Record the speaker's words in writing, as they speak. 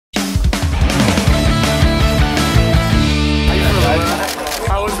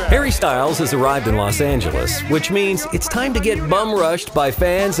Styles has arrived in Los Angeles, which means it's time to get bum-rushed by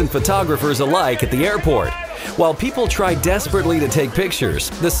fans and photographers alike at the airport. While people try desperately to take pictures,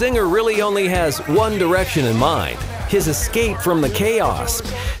 the singer really only has one direction in mind: his escape from the chaos.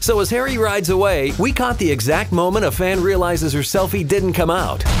 So as Harry rides away, we caught the exact moment a fan realizes her selfie didn't come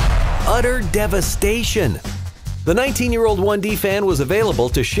out. Utter devastation. The 19-year-old 1D fan was available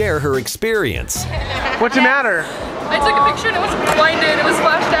to share her experience. What's the matter? I took a picture and it was blinded, it was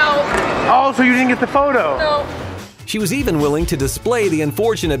flashed out. Oh, so you didn't get the photo? No. She was even willing to display the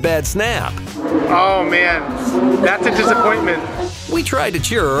unfortunate bad snap. Oh man, that's a disappointment. We tried to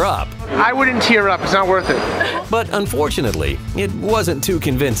cheer her up. I wouldn't cheer up, it's not worth it. But unfortunately, it wasn't too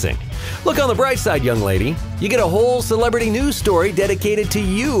convincing. Look on the bright side, young lady. You get a whole celebrity news story dedicated to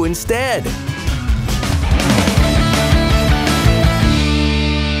you instead.